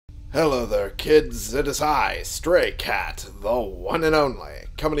Hello there, kids. It is I, Stray Cat, the one and only,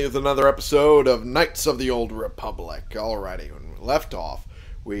 coming with another episode of Knights of the Old Republic. Alrighty, when we left off,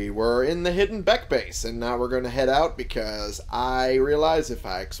 we were in the hidden Beck base, and now we're going to head out because I realize if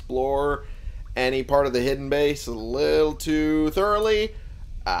I explore any part of the hidden base a little too thoroughly,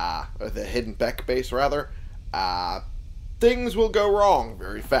 the hidden Beck base rather, things will go wrong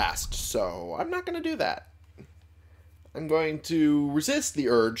very fast. So I'm not going to do that. I'm going to resist the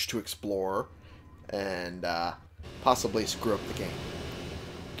urge to explore and possibly screw up the game,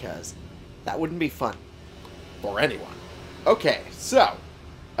 because that wouldn't be fun for anyone. Okay, so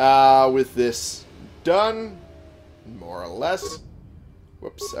with this done, more or less.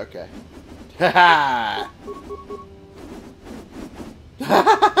 Whoops. Okay.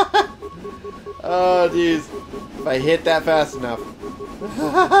 Oh, jeez. If I hit that fast enough.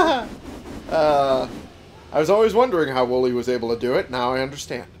 I was always wondering how Wooly was able to do it. Now I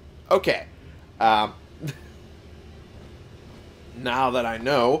understand. Okay. Now that I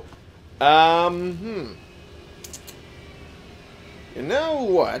know. You know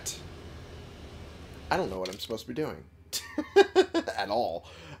what? I don't know what I'm supposed to be doing. At all.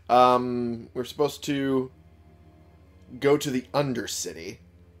 We're supposed to go to the Undercity,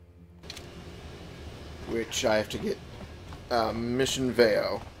 which I have to get Mission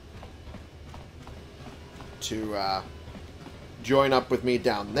Veo to join up with me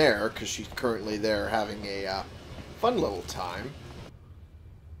down there, because she's currently there having a fun little time.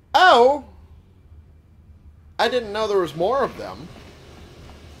 Oh! I didn't know there was more of them.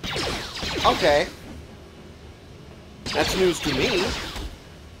 Okay. That's news to me.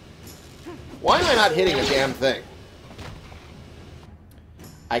 Why am I not hitting a damn thing?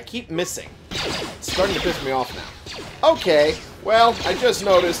 I keep missing. It's starting to piss me off now. Okay, well, I just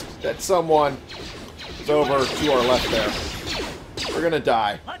noticed that someone is over to our left there. We're gonna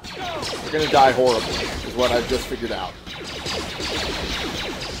die. We're gonna die horribly, is what I've just figured out.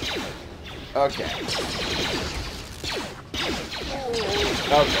 Okay.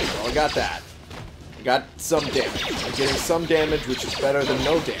 Okay, well, I got that. I got some damage. I'm getting some damage, which is better than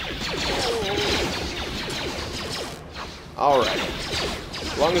no damage. Alright.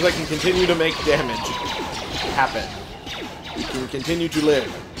 As long as I can continue to make damage happen, we can continue to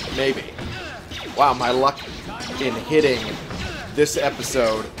live. Maybe. Wow, my luck in hitting this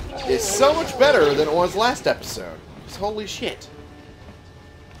episode is so much better than it was last episode. Holy shit.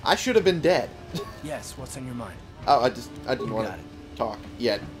 I should have been dead. Yes, what's on your mind? Oh, I didn't want to talk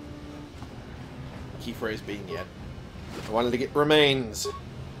yet. Key phrase being yet. I wanted to get remains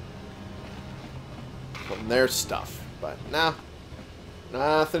from their stuff, but nah,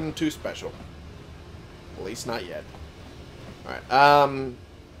 nothing too special. At least not yet. Alright,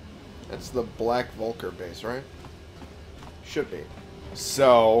 that's the Black Vulcar base, right? Should be.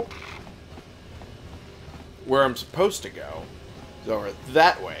 So, where I'm supposed to go is over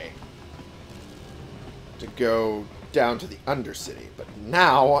that way to go down to the Undercity. But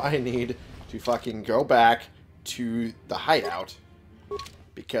now I need to fucking go back to the hideout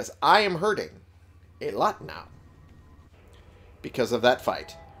because I am hurting a lot now because of that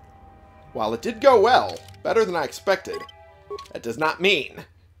fight. While it did go well, better than I expected, that does not mean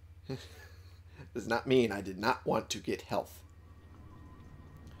I did not want to get health.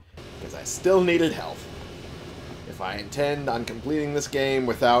 Because I still needed health. If I intend on completing this game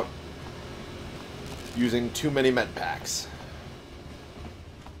without using too many med packs.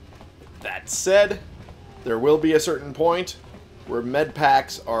 That said, there will be a certain point where med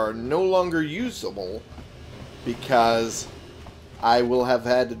packs are no longer usable because I will have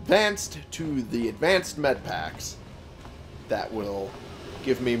had advanced to the advanced med packs that will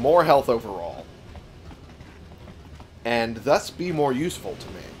give me more health overall and thus be more useful to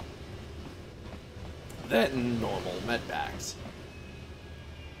me than normal med packs.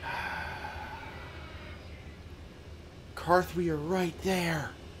 Karth, we are right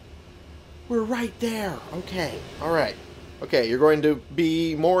there. We're right there. Okay. Alright. Okay, you're going to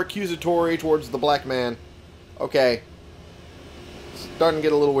be more accusatory towards the black man. Okay. Starting to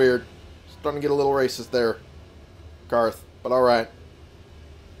get a little weird. Starting to get a little racist there, Karth. But alright.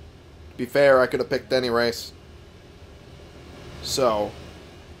 To be fair, I could have picked any race. So,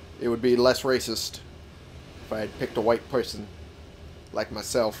 it would be less racist if I had picked a white person like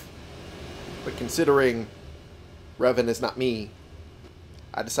myself. But considering Revan is not me,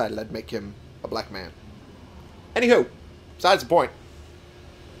 I decided I'd make him a black man. Anywho, besides the point.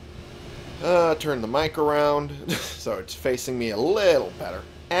 Turn the mic around so it's facing me a little better.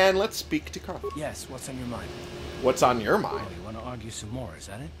 And let's speak to Carl. Yes, what's on your mind? What's on your mind? Oh, you want to argue some more, is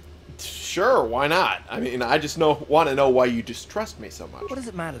that it? Sure, why not? I mean, I just want to know why you distrust me so much. What does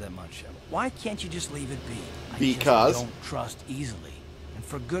it matter that much? Why can't you just leave it be? Because? I just don't trust easily. And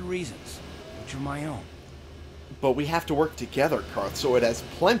for good reasons. Which are my own. But we have to work together, Karth, so it has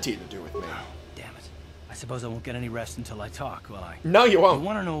plenty to do with me. Oh, damn it. I suppose I won't get any rest until I talk, will I? No, you won't. You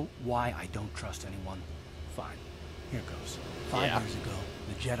want to know why I don't trust anyone? Fine. Here goes. 5 years ago,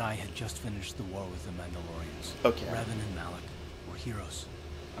 the Jedi had just finished the war with the Mandalorians. Okay. Revan and Malak were heroes.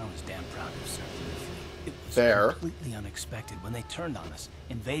 I was damn proud to have served in the fleet. It was Fair. completely unexpected when they turned on us,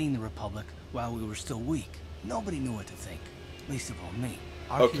 invading the Republic while we were still weak. Nobody knew what to think, least of all me.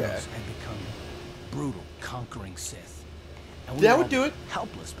 Our heroes had become brutal, conquering Sith. And we That were would do it.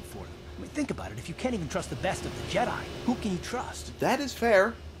 helpless before them. I mean, think about it. If you can't even trust the best of the Jedi, who can you trust? That is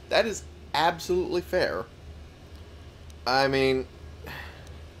fair. That is absolutely fair. I mean,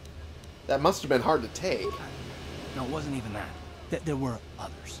 that must have been hard to take. No, it wasn't even that. There were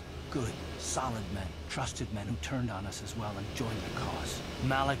others. Good, solid men, trusted men who turned on us as well and joined the cause.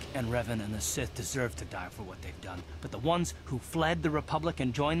 Malak and Revan and the Sith deserve to die for what they've done, but the ones who fled the Republic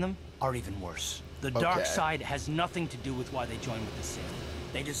and joined them are even worse. The dark side has nothing to do with why they joined with the Sith.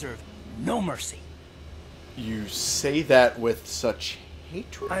 They deserve no mercy. You say that with such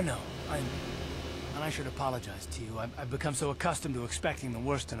hatred. I know. And I should apologize to you. I've become so accustomed to expecting the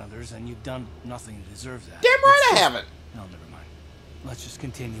worst in others, and you've done nothing to deserve that. Damn right I haven't. No, never mind. Let's just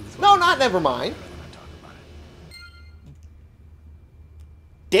continue with. No, not never mind.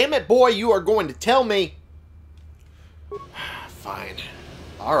 Damn it, boy! You are going to tell me. Fine.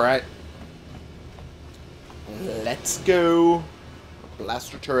 All right. Let's go.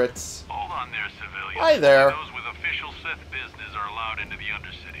 Blaster turrets. Hold on there, civilians. Hi there. Those with official Sith business are allowed into the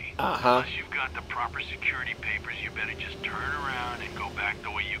Undercity. Uh-huh. Unless you've got the proper security papers, you better just turn around and go back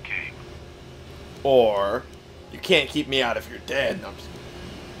the way you came. Or you can't keep me out if you're dead. No,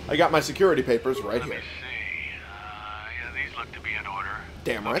 I got my security papers right Let here. me see. Yeah, these look to be in order.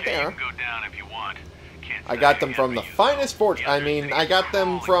 Damn right Okay, there. you can go down if you want. Can't I say got them have from the used finest them. fortune. I mean, I got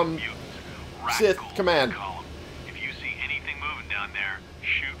them from Sith Command. If you see anything moving down there,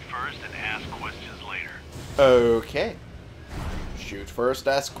 shoot first and ask questions later. Okay. Shoot first,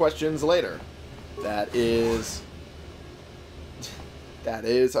 ask questions later. That is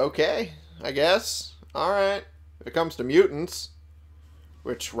okay, I guess. Alright. If it comes to mutants,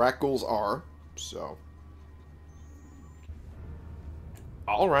 which Rakghouls are, so.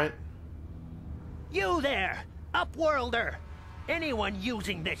 Alright. You there, Upworlder! Anyone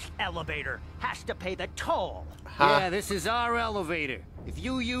using this elevator has to pay the toll. Huh? Yeah, this is our elevator. If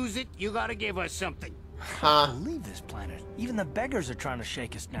you use it, you gotta give us something. I can't believe this planet. Even the beggars are trying to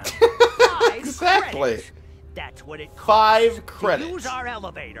shake us down. 5 Exactly. credits. That's what it costs 5 credits. to use our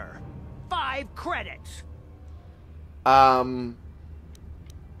elevator. 5 credits.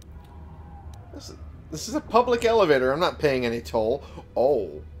 This is a public elevator. I'm not paying any toll.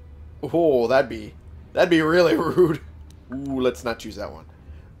 Oh, that'd be really rude. Ooh, let's not choose that one.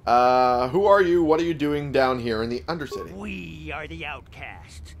 Who are you? What are you doing down here in the Undercity? We are the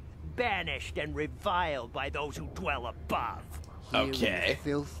outcasts, banished and reviled by those who dwell above. Here Okay. in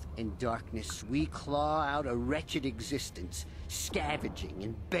filth and darkness, we claw out a wretched existence, scavenging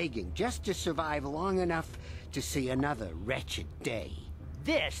and begging just to survive long enough to see another wretched day.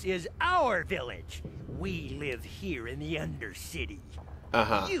 This is our village. We live here in the Undercity.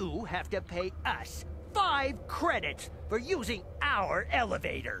 Uh-huh. You have to pay us 5 credits for using our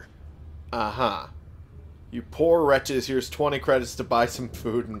elevator. Uh-huh. You poor wretches, here's 20 credits to buy some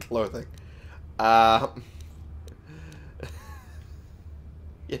food and clothing.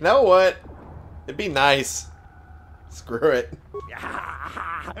 You know what? It'd be nice. Screw it.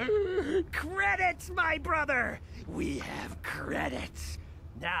 Credits, my brother! We have credits.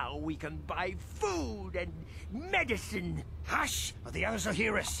 Now we can buy food and medicine. Hush, or the others will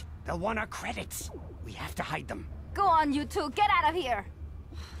hear us. They'll want our credits. We have to hide them. Go on, you two. Get out of here.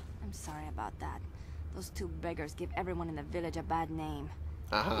 I'm sorry about that. Those 2 beggars give everyone in the village a bad name.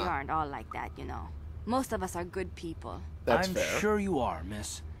 Uh-huh. We aren't all like that, you know. Most of us are good people. That's I'm fair. sure you are,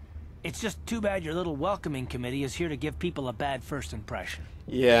 miss. It's just too bad your little welcoming committee is here to give people a bad first impression.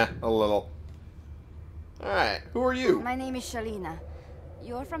 Yeah, a little. Alright, who are you? My name is Shalina.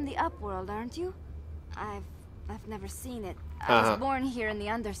 You're from the Upworld, aren't you? I've never seen it. I was born here in the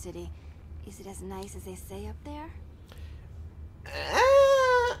Undercity. Is it as nice as they say up there?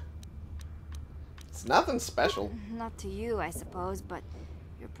 It's nothing special. Not to you, I suppose, but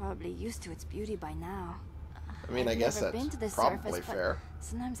you're probably used to its beauty by now. I mean, I I've guess never been to the that's probably surface, but fair.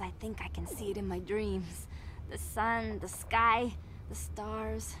 sometimes I think I can see it in my dreams. The sun, the sky, the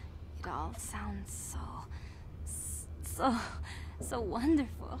stars. It all sounds so So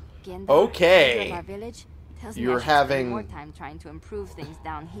wonderful. Gendar, Okay. leader of our village, tells me You're I should spend having- more time trying to improve things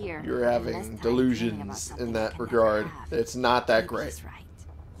down here. You're and less having time dreaming about delusions something in I that can never regard. have. It's not that Maybe great. he's right.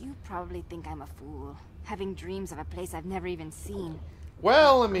 You probably think I'm a fool, having dreams of a place I've never even seen.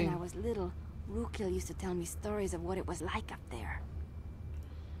 Well, I When I mean, was little, Rukil used to tell me stories of what it was like up there.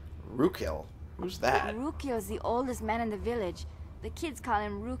 Rukil. Who's that? Rukil is the oldest man in the village. The kids call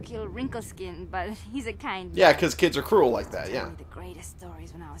him Rukil Wrinkleskin, but he's a kind Yeah, man. because kids are cruel like that, He yeah. told me the greatest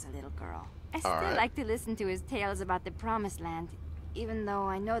stories when I was a little girl. I still Alright. like to listen to his tales about the Promised Land, even though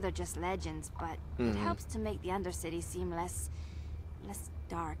I know they're just legends, but it helps to make the Undercity seem less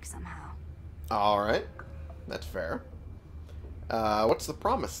dark somehow. Alright. That's fair. What's the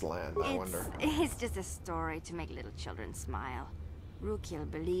Promised Land, I wonder? It's just a story to make little children smile. Rukil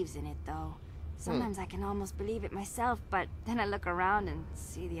believes in it, though. Sometimes I can almost believe it myself, but then I look around and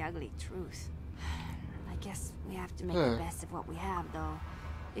see the ugly truth. I guess we have to make the best of what we have, though.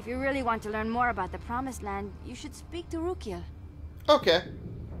 If you really want to learn more about the Promised Land, you should speak to Rukil. Okay.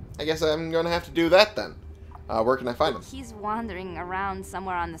 I guess I'm gonna have to do that then. Where can I find him? He's wandering around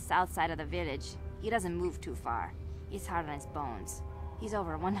somewhere on the south side of the village. He doesn't move too far. He's hard on his bones. He's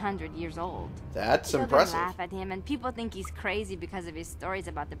over 100 years old. That's Children impressive. laugh at him, and people think he's crazy because of his stories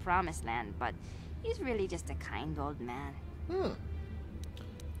about the Promised Land, but he's really just a kind old man.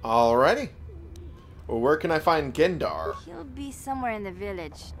 Alrighty. Well, where can I find Gendar? He'll be somewhere in the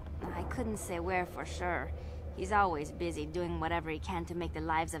village. I couldn't say where for sure. He's always busy doing whatever he can to make the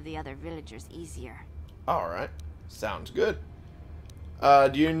lives of the other villagers easier. Alright. Sounds good.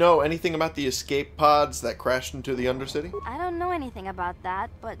 Do you know anything about the escape pods that crashed into the Undercity? I don't know anything about that,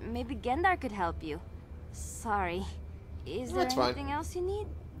 but maybe Gendar could help you. Sorry. Is there That's fine. anything else you need?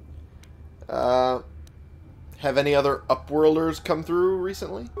 Have any other Upworlders come through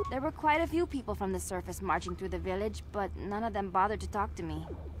recently? There were quite a few people from the surface marching through the village, but none of them bothered to talk to me.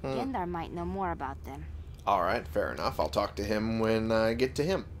 Gendar might know more about them. Alright, fair enough. I'll talk to him when I get to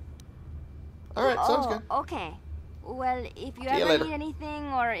him. Alright, sounds good. Okay. Well, if you See you ever later. need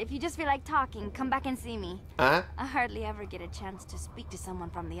anything, or if you just feel like talking, come back and see me. Huh? I hardly ever get a chance to speak to someone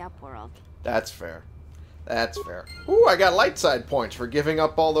from the Upworld. That's fair. That's fair. Ooh, I got light side points for giving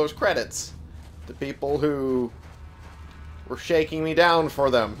up all those credits to people who were shaking me down for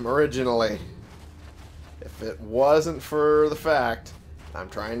them originally. If it wasn't for the fact I'm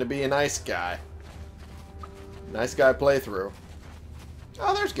trying to be a nice guy. Nice guy playthrough.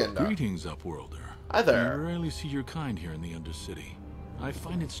 Oh, there's Gendar. Greetings, Upworlder. Hi there. You rarely see your kind here in the Undercity. I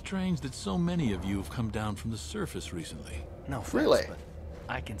find it strange that so many of you have come down from the surface recently. No offense, Really? but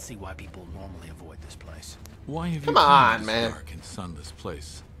I can see why people normally avoid this place. Why have Come you come on, to this man. dark and sunless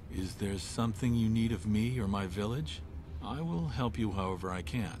place? Is there something you need of me or my village? I will help you however I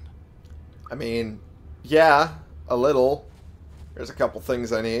can. I mean, yeah, a little. There's a couple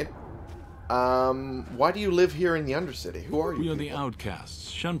things I need. Why do you live here in the Undercity? Who are you? We are the people? outcasts,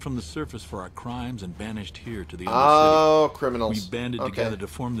 shunned from the surface for our crimes and banished here to the Undercity. Oh, criminals. We banded Okay. together to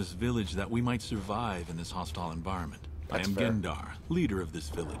form this village that we might survive in this hostile environment. That's I am fair. Gendar, leader of this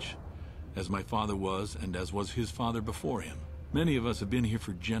village. As my father was, and as was his father before him. Many of us have been here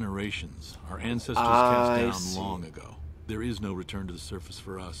for generations. Our ancestors I cast down see. long ago. There is no return to the surface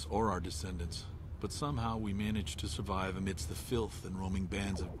for us or our descendants. But somehow we managed to survive amidst the filth and roaming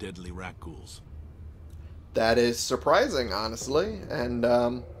bands of deadly rat ghouls. That is surprising, honestly. And,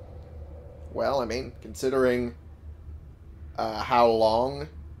 well, I mean, considering how long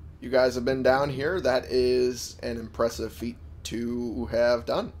you guys have been down here, that is an impressive feat to have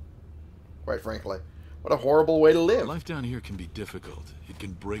done, quite frankly. What a horrible way to live. Life down here can be difficult. It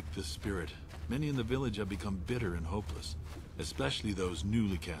can break the spirit. Many in the village have become bitter and hopeless, especially those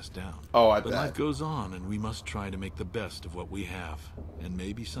newly cast down. Oh, I But bet. life goes on, and we must try to make the best of what we have. And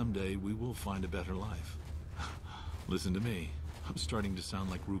maybe someday we will find a better life. Listen to me. I'm starting to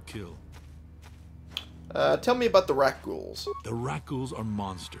sound like Rukil. Tell me about the rat ghouls. The rat ghouls are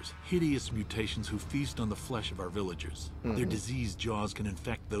monsters, hideous mutations who feast on the flesh of our villagers. Their diseased jaws can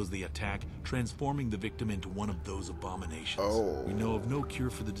infect those they attack, transforming the victim into one of those abominations. Oh. We know of no cure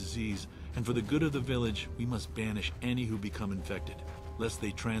for the disease, and for the good of the village, we must banish any who become infected, lest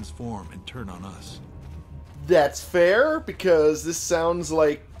they transform and turn on us. That's fair, because this sounds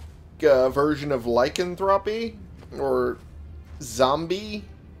like a version of lycanthropy, or zombie,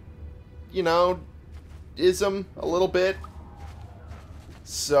 you know, ism a little bit.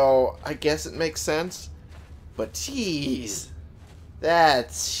 So I guess it makes sense. But jeez,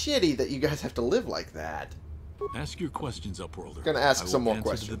 that's shitty that you guys have to live like that. Ask your questions, Upworlder. Gonna ask I some will more answer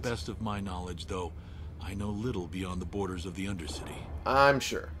questions. to the best of my knowledge, though I know little beyond the borders of the Undercity. I'm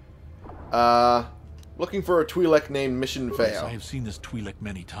sure. Looking for a Twi'lek named Mission Yes, Fail. I have seen this Twi'lek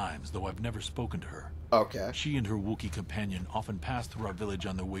many times, though I've never spoken to her. Okay. She and her Wookiee companion often pass through our village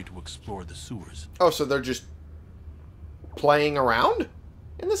on their way to explore the sewers. Oh, so they're just playing around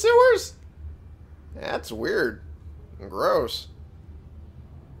in the sewers? That's weird. And gross.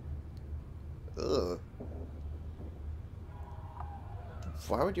 Ugh.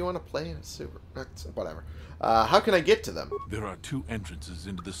 Why would you want to play in a sewer? That's, whatever. How can I get to them? There are 2 entrances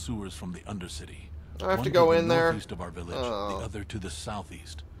into the sewers from the Undercity. I have One to go to the in there? northeast of our village, Oh. the other to the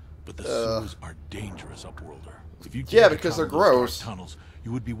southeast. But the sewers are dangerous, Upworlder. If you Yeah, care to because they're travel those dark gross. tunnels,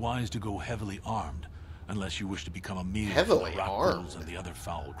 you would be wise to go heavily armed, unless you wish to become a meal Heavily for the armed? rat ghouls and the other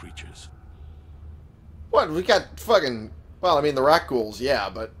foul creatures. What? We got fucking... Well, I mean, the rat ghouls, yeah,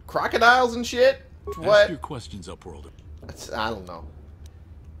 but crocodiles and shit? Ask What? your questions, Upworlder. I don't know.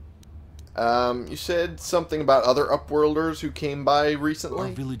 You said something about other Upworlders who came by Our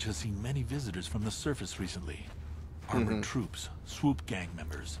recently? village has seen many visitors from the surface recently. Armored troops, swoop gang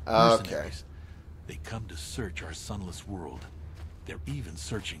members, Okay. mercenaries. They come to search our sunless world. They're even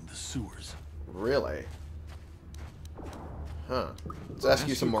searching the sewers. Really? Huh. Let's ask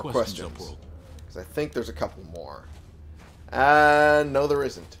you some your more questions, questions. Upworld. Because I think there's a couple more. No, there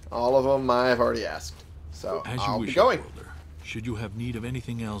isn't. All of them I've already asked. So, As you I'll wish, be going. Upworlder. Should you have need of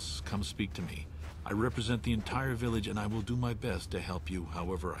anything else, come speak to me. I represent the entire village, and I will do my best to help you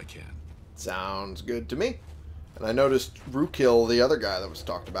however I can. Sounds good to me. And I noticed Rookil, the other guy that was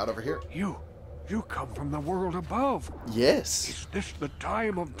talked about over here. You come from the world above. Yes. Is this the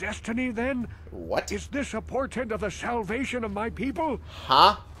time of destiny, then? What? Is this a portent of the salvation of my people?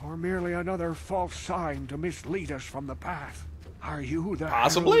 Huh? Or merely another false sign to mislead us from the path? Are you the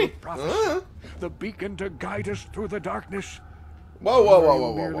Possibly. herald of prophecy, the beacon to guide us through the darkness? Whoa, whoa, Or whoa, are you whoa,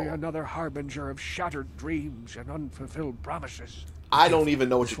 whoa, merely whoa. another harbinger of shattered dreams and unfulfilled promises? I don't even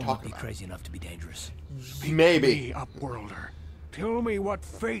know what This you're one would talking be about. crazy enough to be dangerous. Maybe. Me, Upworlder. Tell me what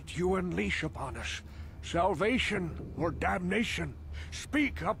fate you unleash upon us. Salvation or damnation?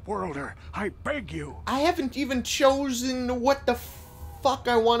 Speak, Upworlder. I beg you. I haven't even chosen what the fuck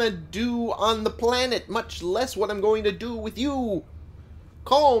I want to do on the planet, much less what I'm going to do with you.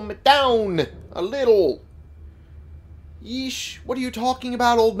 Calm it down a little. Yeesh, what are you talking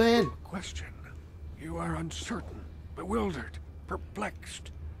about, old man? Question. You are uncertain, bewildered,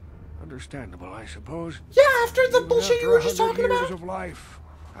 perplexed. Understandable, I suppose. Yeah, after the Even bullshit after you were just 100 talking years about. of life,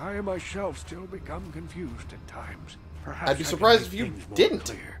 I myself still become confused at times. Perhaps I'd be I can surprised make if you things more didn't.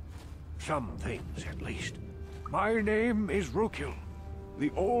 Clear. Some things, at least. My name is Rookil,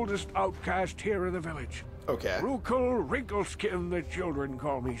 the oldest outcast here in the village. Okay. Rookil Wrinkleskin, the children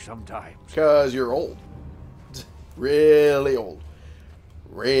call me sometimes. Because you're old. Really old.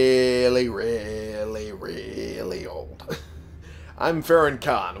 Really, really, really old. I'm Farron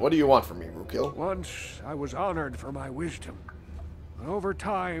Khan. What do you want from me, Rookil? Once I was honored for my wisdom. But over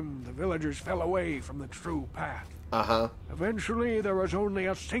time, the villagers fell away from the true path. Uh-huh. Eventually, there was only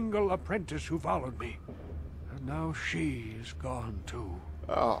a single apprentice who followed me. And now she is gone too.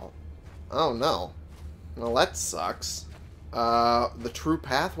 Oh. Oh, no. Well, that sucks. The true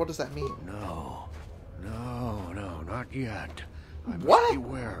path? What does that mean? No, not yet. I must What? be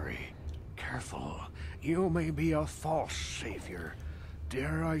wary, careful. You may be a false savior.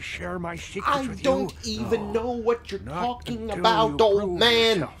 Dare I share my secrets I with don't you? even No, know what you're not talking until about, you old prove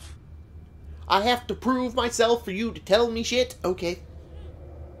man. yourself. I have to prove myself for you to tell me shit? Okay.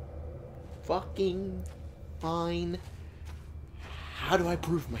 Fucking fine. How do I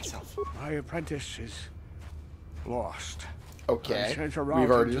prove myself? My apprentice is lost. Okay. I sent her We've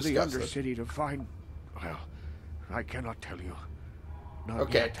out already into the discussed this. Undercity to find... Well, I cannot tell you. Not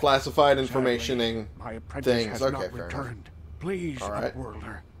Okay, yet. classified Sadly, informationing my apprentice things. has Okay, not fair enough. returned. Please, All right.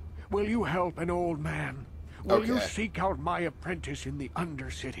 Upworlder, will you help an old man? Will you Okay. seek out my apprentice in the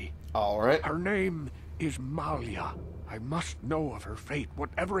Undercity? Alright. Her name is Malia. I must know of her fate,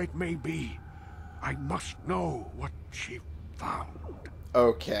 whatever it may be. I must know what she found.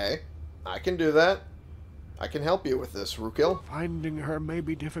 Okay. I can do that. I can help you with this, Rookil. Finding her may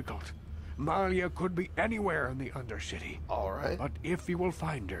be difficult. Malia could be anywhere in the Undercity. Alright. But if you will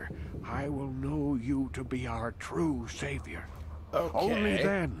find her, I will know you to be our true savior. Okay. Only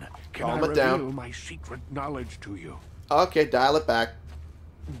then can Calm I it reveal down. my secret knowledge to you. Okay, dial it back.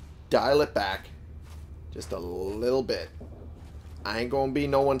 Dial it back. Just a little bit. I ain't gonna be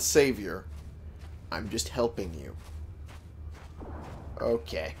no one's savior. I'm just helping you.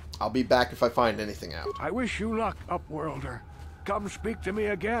 Okay. I'll be back if I find anything out. I wish you luck, Upworlder. Come speak to me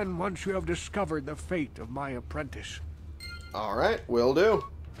again once you have discovered the fate of my apprentice. Alright, will do.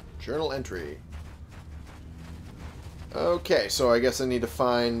 Journal entry. Okay, so I guess I need to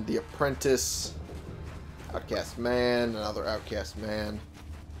find the apprentice Outcast man, another outcast man.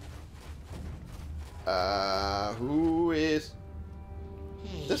 Who is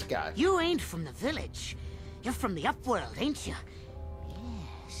Hey, this guy? You ain't from the village. You're from the Upworld, ain't you?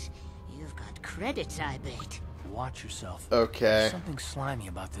 Yes. You've got credits, I bet. Watch yourself. Okay. There's something slimy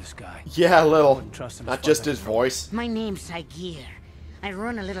about this guy. Yeah, a little. Wouldn't trust him Not as just far as his I can voice. My name's Sagir. I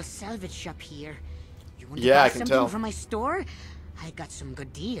run a little salvage shop here. You want to Yeah, buy I can something tell. from my store? I got some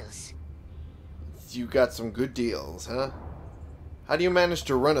good deals. You got some good deals, huh? How do you manage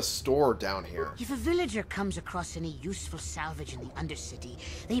to run a store down here? If a villager comes across any useful salvage in the Undercity,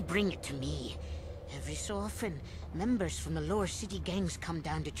 they bring it to me. Every so often, members from the lower city gangs come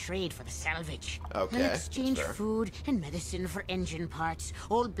down to trade for the salvage. Okay, They'll that's exchange fair. food and medicine for engine parts,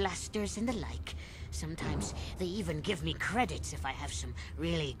 old blasters and the like. Sometimes they even give me credits if I have some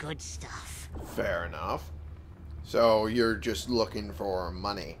really good stuff. Fair enough. So you're just looking for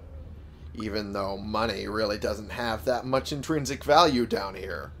money. Even though money really doesn't have that much intrinsic value down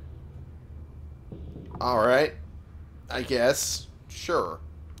here. Alright. I guess. Sure.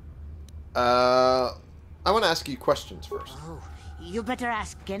 I want to ask you questions first. Oh, you better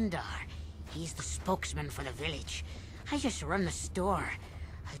ask Gendar. He's the spokesman for the village. I just run the store.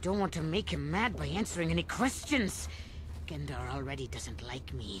 I don't want to make him mad by answering any questions. Gendar already doesn't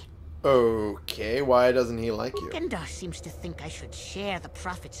like me. Okay, why doesn't he like you? Gendar seems to think I should share the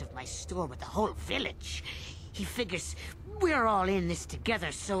profits of my store with the whole village. He figures we're all in this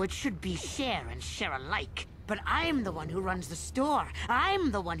together, so it should be share and share alike. But I'm the one who runs the store.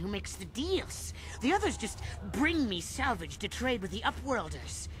 I'm the one who makes the deals. The others just bring me salvage to trade with the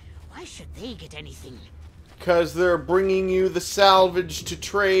Upworlders. Why should they get anything? Because they're bringing you the salvage to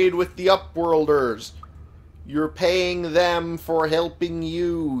trade with the Upworlders. You're paying them for helping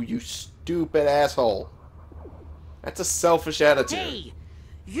you, you stupid asshole. That's a selfish attitude. Hey!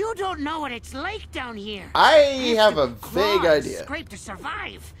 You don't know what it's like down here. I have to a claw vague and idea. Scrape to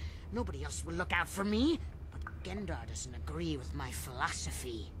survive. Nobody else will look out for me. But Gendar doesn't agree with my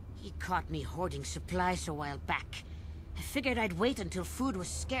philosophy. He caught me hoarding supplies a while back. I figured I'd wait until food was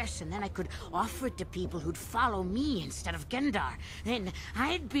scarce and then I could offer it to people who'd follow me instead of Gendar. Then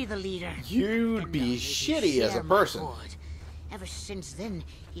I'd be the leader. You'd Gendar be made me shitty as share a my person. hoard. Ever since then,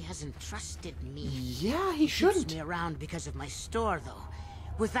 he hasn't trusted me. Yeah, he Keeps shouldn't. me around because of my store, though.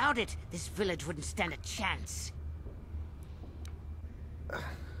 Without it, this village wouldn't stand a chance.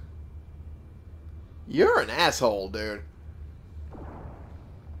 You're an asshole, dude.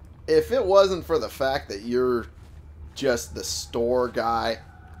 If it wasn't for the fact that you're just the store guy,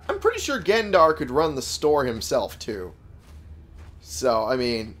 I'm pretty sure Gendar could run the store himself, too. So, I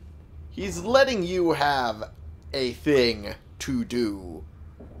mean, he's letting you have a thing to do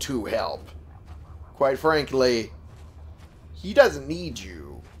to help. Quite frankly, he doesn't need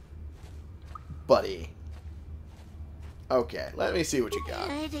you, buddy. Okay, let me see what you got.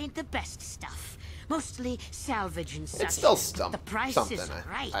 It ain't the best stuff. Mostly salvage and such. It's still The price something, is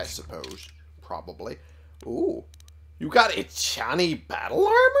right. I suppose. Probably. Ooh. You got Ichani battle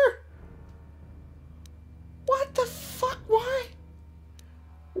armor? What the fuck? Why?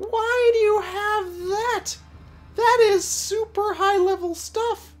 Why do you have that? That is super high level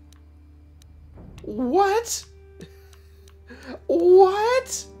stuff. What?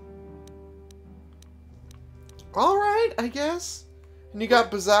 What? Alright, I guess. And you got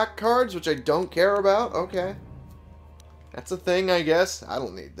Bazak cards, which I don't care about. Okay. That's a thing, I guess. I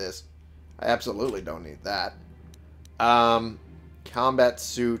don't need this. I absolutely don't need that. Combat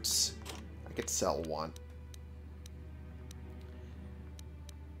suits. I could sell one.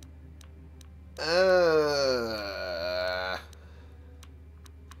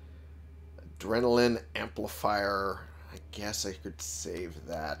 Adrenaline amplifier. I guess I could save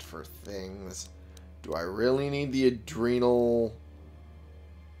that for things. Do I really need the adrenal?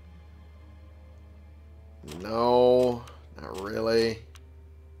 No, not really.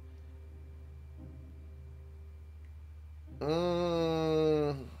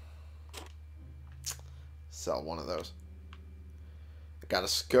 Sell one of those. I got a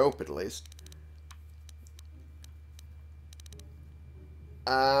scope at least.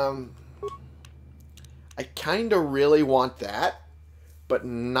 I kind of really want that, but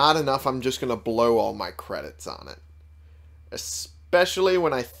not enough. I'm just going to blow all my credits on it. Especially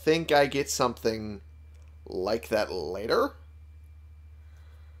when I think I get something like that later.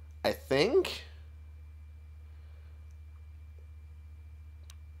 I think.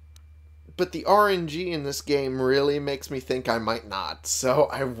 But the RNG in this game really makes me think I might not. So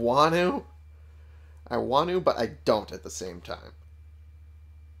I want to, but I don't at the same time.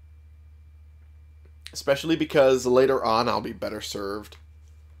 Especially because later on I'll be better served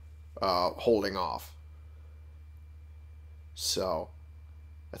holding off. So,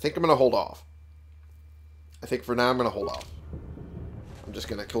 I think I'm going to hold off. I think for now I'm going to hold off. I'm just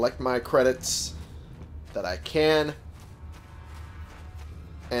going to collect my credits that I can.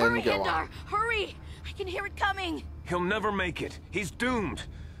 And Hurry, go Hindar! on. Hurry! I can hear it coming! He'll never make it. He's doomed.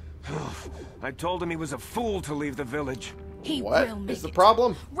 I told him he was a fool to leave the village. He What will make is the it.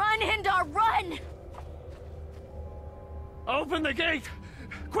 problem? Run, Hindar, run! Open the gate!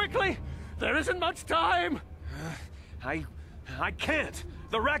 Quickly! There isn't much time! I can't.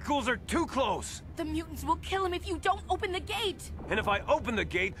 The Rakghouls are too close. The mutants will kill him if you don't open the gate! And if I open the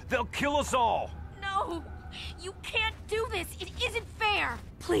gate, they'll kill us all. No! You can't do this! It isn't fair!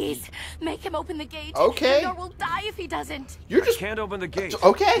 Please, make him open the gate. Okay. Hindar will die if he doesn't. You're just... Can't open the gate.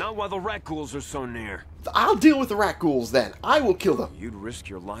 Okay. Not while the Rakghouls are so near. I'll deal with the rat ghouls then. I will kill them. You'd risk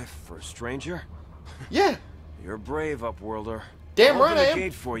your life for a stranger? Yeah. You're brave, Upworlder. Damn I'll right open I the am.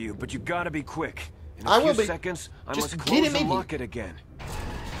 gate for you, but you gotta be quick. In I a will few be. seconds, I Just must get close him and in lock it again.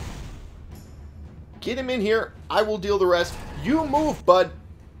 Get him in here. I will deal the rest. You move, bud.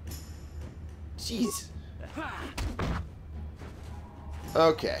 Jeez.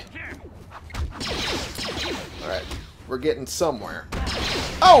 Okay. Alright. We're getting somewhere.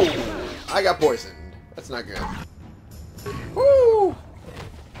 Oh! I got poisoned. That's not good. Woo!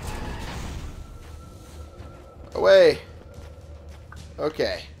 Away.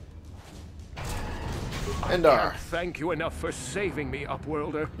 Okay. Endar. Can't thank you enough for saving me,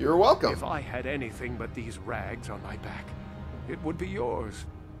 Upworlder. You're welcome. If I had anything but these rags on my back, it would be yours.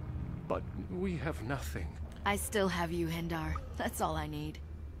 But we have nothing. I still have you, Hindar. That's all I need.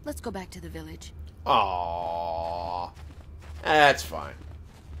 Let's go back to the village. Aww. That's fine.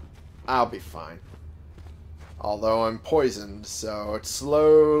 I'll be fine. Although I'm poisoned, so it's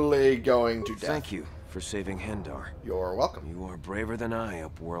slowly going to death. Thank you for saving Hindar. You're welcome. You are braver than I,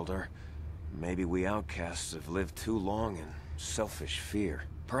 Upworlder. Maybe we outcasts have lived too long in selfish fear.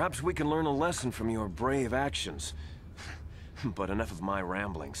 Perhaps we can learn a lesson from your brave actions. But enough of my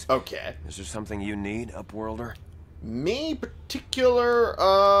ramblings. Okay. Is there something you need, Upworlder? Me particular,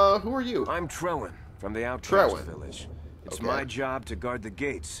 who are you? I'm Trewin, from the Outcast Trewin. Village. It's Okay. my job to guard the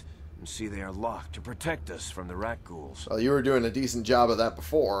gates and see they are locked to protect us from the Rakghouls. Well, you were doing a decent job of that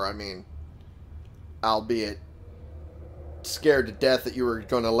before. I mean, albeit scared to death that you were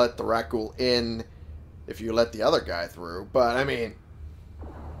going to let the Rakghoul in if you let the other guy through. But, I mean,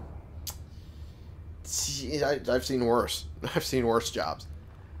 I've seen worse. I've seen worse jobs.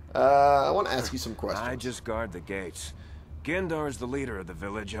 I want to ask you some questions. I just guard the gates. Gendar is the leader of the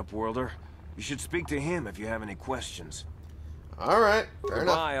village, Upworlder. You should speak to him if you have any questions. Alright, fair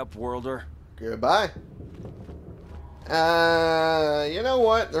enough. Goodbye, Upworlder. Goodbye. You know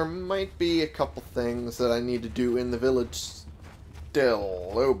what? There might be a couple things that I need to do in the village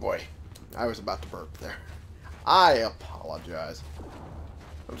still. Oh boy. I was about to burp there. I apologize.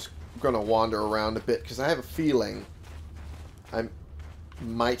 I'm just going to wander around a bit because I have a feeling I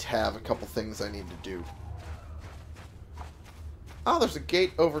might have a couple things I need to do. Oh, there's a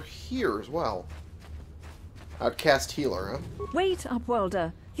gate over here as well. Outcast healer, huh? Wait,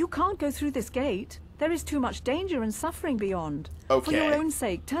 Upworlder. You can't go through this gate. There is too much danger and suffering beyond. Okay. For your own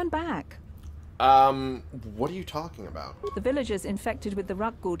sake, turn back. What are you talking about? The villagers infected with the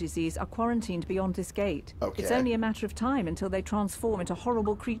Rakghoul disease are quarantined beyond this gate. Okay. It's only a matter of time until they transform into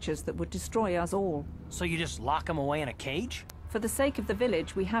horrible creatures that would destroy us all. So you just lock them away in a cage? For the sake of the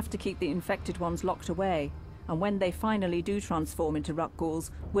village, we have to keep the infected ones locked away. And when they finally do transform into Rakghouls,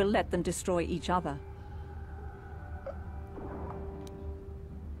 we'll let them destroy each other.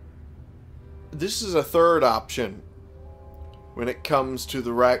 This is a third option when it comes to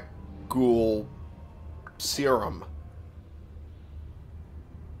the Rakghoul serum.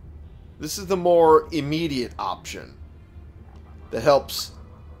 This is the more immediate option that helps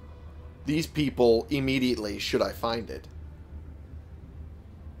these people immediately should I find it.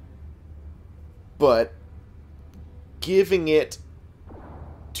 But giving it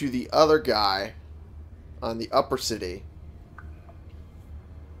to the other guy on the upper city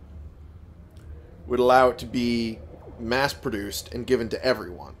would allow it to be mass-produced and given to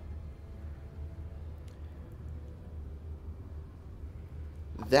everyone.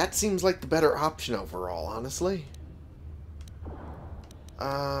 That seems like the better option overall, honestly.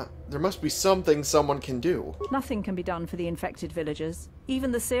 There must be something someone can do. Nothing can be done for the infected villagers.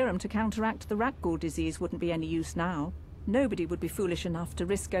 Even the serum to counteract the Rakghoul disease wouldn't be any use now. Nobody would be foolish enough to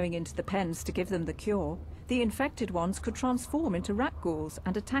risk going into the pens to give them the cure. The infected ones could transform into Rakghouls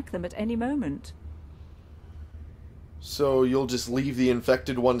and attack them at any moment. So you'll just leave the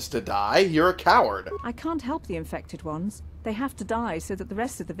infected ones to die? You're a coward. I can't help the infected ones. They have to die so that the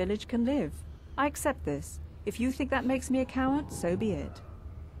rest of the village can live. I accept this. If you think that makes me a coward, so be it.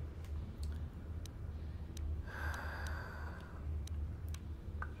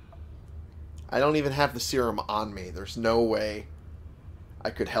 I don't even have the serum on me. There's no way I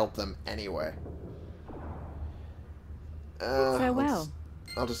could help them anyway. Farewell.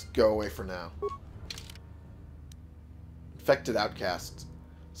 I'll just go away for now. Infected outcasts.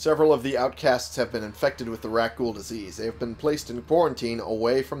 Several of the outcasts have been infected with the rat ghoul disease. They have been placed in quarantine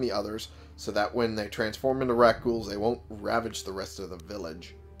away from the others so that when they transform into rat ghouls, they won't ravage the rest of the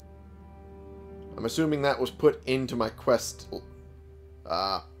village. I'm assuming that was put into my quest,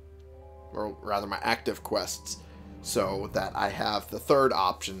 or rather my active quests, so that I have the third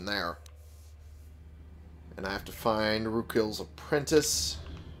option there. And I have to find Rukil's apprentice.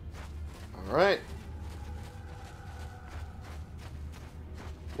 Alright.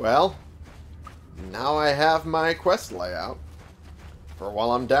 Well, now I have my quest layout for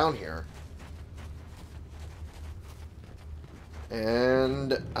while I'm down here.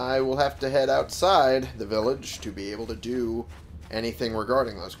 And I will have to head outside the village to be able to do anything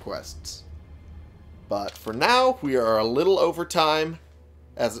regarding those quests. But for now, we are a little over time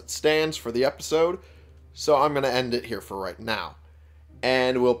as it stands for the episode, so I'm going to end it here for right now.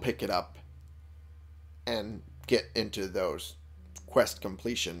 And we'll pick it up and get into those quest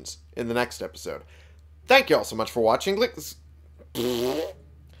completions in the next episode. Thank you all so much for watching.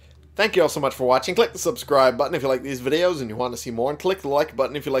 Thank you all so much for watching. Click the subscribe button if you like these videos and you want to see more, and click the like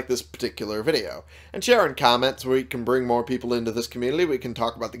button if you like this particular video. And share in comments so we can bring more people into this community. We can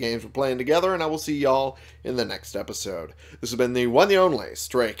talk about the games we're playing together, and I will see y'all in the next episode. This has been the one and only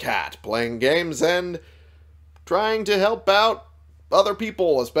Stray Cat, playing games and trying to help out other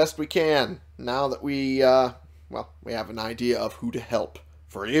people as best we can now that we have an idea of who to help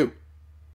for you.